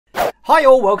Hi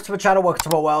all, welcome to my channel, welcome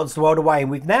to my worlds, the world away, and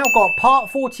we've now got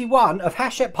part 41 of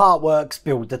Hachette Part Works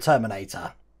Build the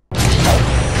Terminator.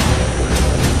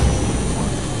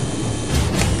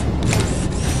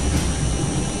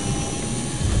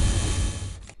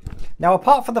 Now,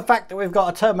 apart from the fact that we've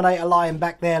got a Terminator lying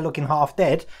back there looking half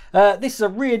dead, this is a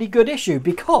really good issue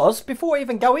because before we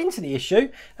even go into the issue,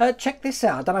 check this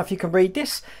out. I don't know if you can read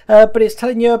this, but it's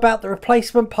telling you about the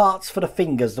replacement parts for the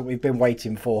fingers that we've been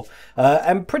waiting for.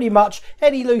 And pretty much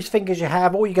any loose fingers you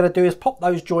have, all you're going to do is pop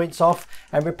those joints off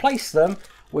and replace them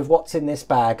with what's in this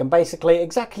bag. And basically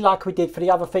exactly like we did for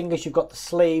the other fingers, you've got the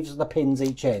sleeves and the pins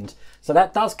each end. So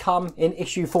that does come in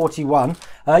issue 41.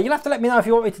 You'll have to let me know if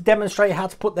you want me to demonstrate how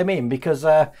to put them in, because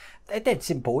they're dead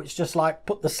simple. It's just like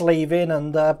put the sleeve in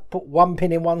and put one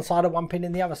pin in one side and one pin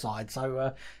in the other side.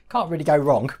 So can't really go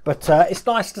wrong. But it's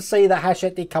nice to see that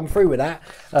Hachette did come through with that.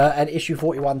 And issue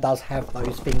 41 does have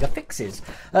those finger fixes.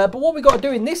 But what we've got to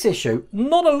do in this issue,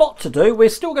 not a lot to do. We're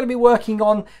still going to be working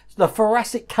on the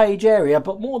thoracic cage area,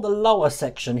 but more the lower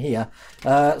section here.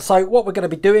 So what we're going to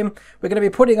be doing, we're going to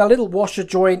be putting a little washer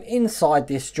joint inside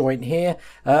this joint here,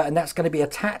 and that's going to be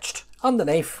attached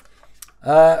underneath.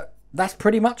 That's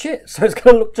pretty much it. So it's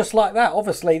going to look just like that.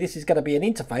 Obviously this is going to be an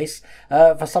interface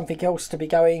for something else to be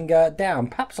going down,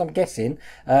 perhaps I'm guessing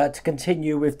to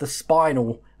continue with the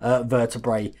spinal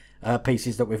vertebrae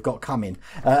pieces that we've got coming.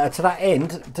 To that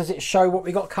end, does it show what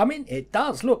we got coming? It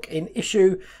does. Look, in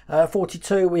issue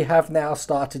 42 we have now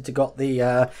started to got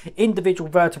the individual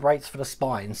vertebrates for the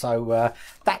spine, so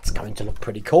that's going to look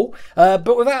pretty cool.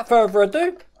 But without further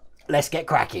ado, let's get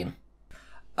cracking.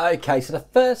 Okay, so the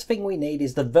first thing we need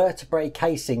is the vertebrae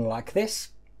casing like this.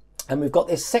 And we've got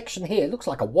this section here, it looks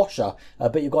like a washer,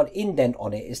 but you've got an indent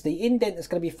on it. It's the indent that's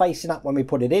going to be facing up when we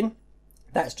put it in.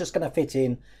 That's just going to fit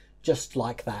in just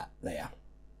like that there.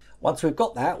 Once we've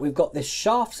got that, we've got this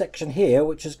shaft section here,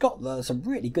 which has got some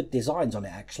really good designs on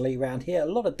it actually around here. A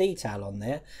lot of detail on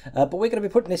there. But we're going to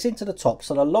be putting this into the top.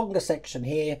 So the longer section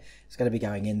here is going to be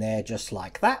going in there just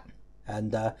like that.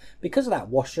 And because of that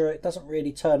washer, it doesn't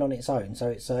really turn on its own. So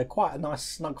it's quite a nice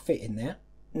snug fit in there.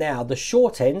 Now, the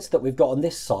short ends that we've got on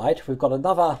this side, we've got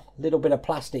another little bit of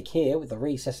plastic here with the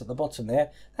recess at the bottom there.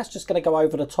 That's just going to go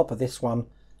over the top of this one,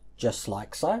 just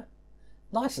like so.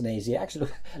 Nice and easy. It actually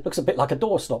looks a bit like a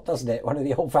doorstop, doesn't it? One of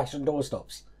the old-fashioned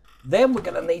doorstops. Then we're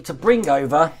going to need to bring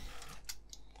over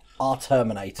our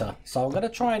Terminator. So I'm going to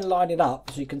try and line it up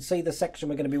so you can see the section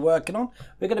we're going to be working on.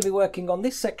 We're going to be working on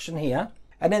this section here.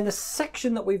 And then the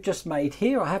section that we've just made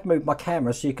here, I have moved my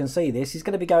camera so you can see this, is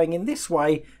going to be going in this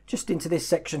way, just into this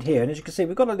section here. And as you can see,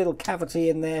 we've got a little cavity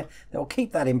in there that will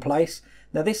keep that in place.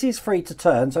 Now this is free to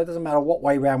turn, so it doesn't matter what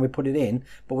way round we put it in,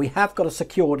 but we have got to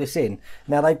secure this in.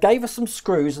 Now they gave us some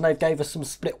screws and they gave us some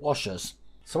split washers.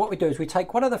 So what we do is we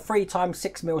take one of the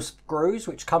 3x6mm screws,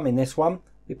 which come in this one,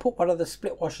 we put one of the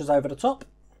split washers over the top,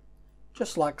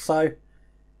 just like so,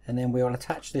 and then we'll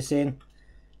attach this in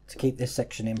to keep this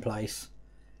section in place.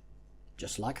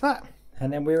 Just like that,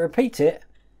 and then we repeat it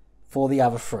for the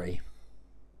other three.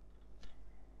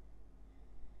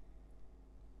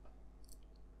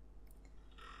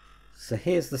 So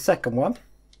here's the second one.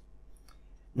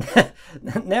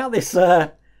 Now this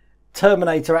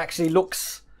Terminator actually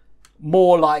looks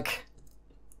more like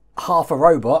half a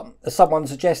robot. As someone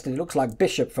suggested, it looks like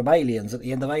Bishop from Aliens at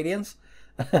the end of Aliens.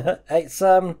 It's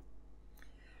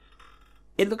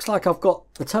it looks like I've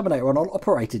got the Terminator on an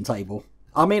operating table.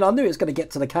 I mean, I knew it was going to get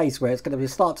to the case where it's going to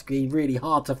start to be really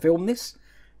hard to film this,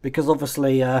 because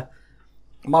obviously my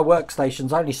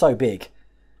workstation's only so big,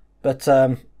 but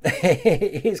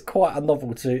it is quite a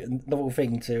novel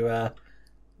thing to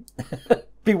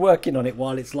be working on it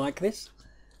while it's like this.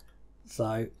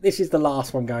 So this is the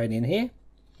last one going in here,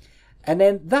 and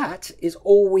then that is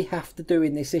all we have to do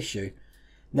in this issue.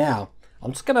 Now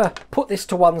I'm just going to put this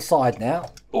to one side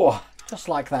now. Oh, just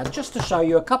like that, just to show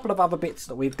you a couple of other bits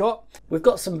that we've got. We've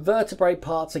got some vertebrae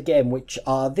parts again, which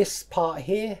are this part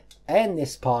here and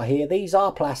this part here. These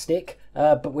are plastic,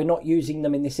 but we're not using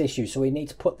them in this issue, so we need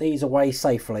to put these away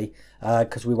safely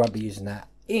because we won't be using that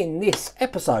in this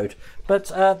episode. But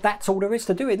that's all there is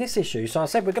to do in this issue. So I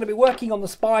said we're going to be working on the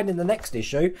spine in the next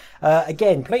issue.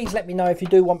 Again, please let me know if you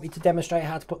do want me to demonstrate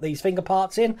how to put these finger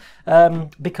parts in,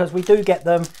 because we do get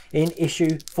them in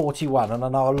issue 41, and I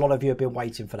know a lot of you have been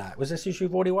waiting for that. Was this issue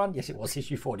 41? Yes, it was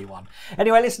issue 41.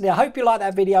 Anyway, listen, I hope you liked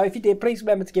that video. If you did, please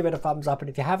remember to give it a thumbs up, and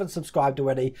if you haven't subscribed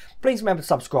already, please remember to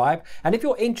subscribe. And if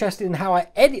you're interested in how I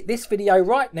edit this video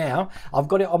right now, I've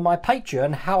got it on my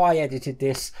Patreon, how I edited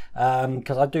this,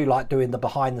 because I do like doing the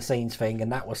behind the scenes thing,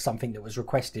 and that was something that was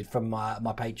requested from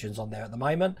my patrons on there at the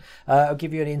moment. I'll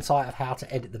give you an insight of how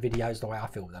to edit the videos the way I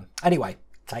film them. Anyway,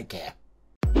 take care.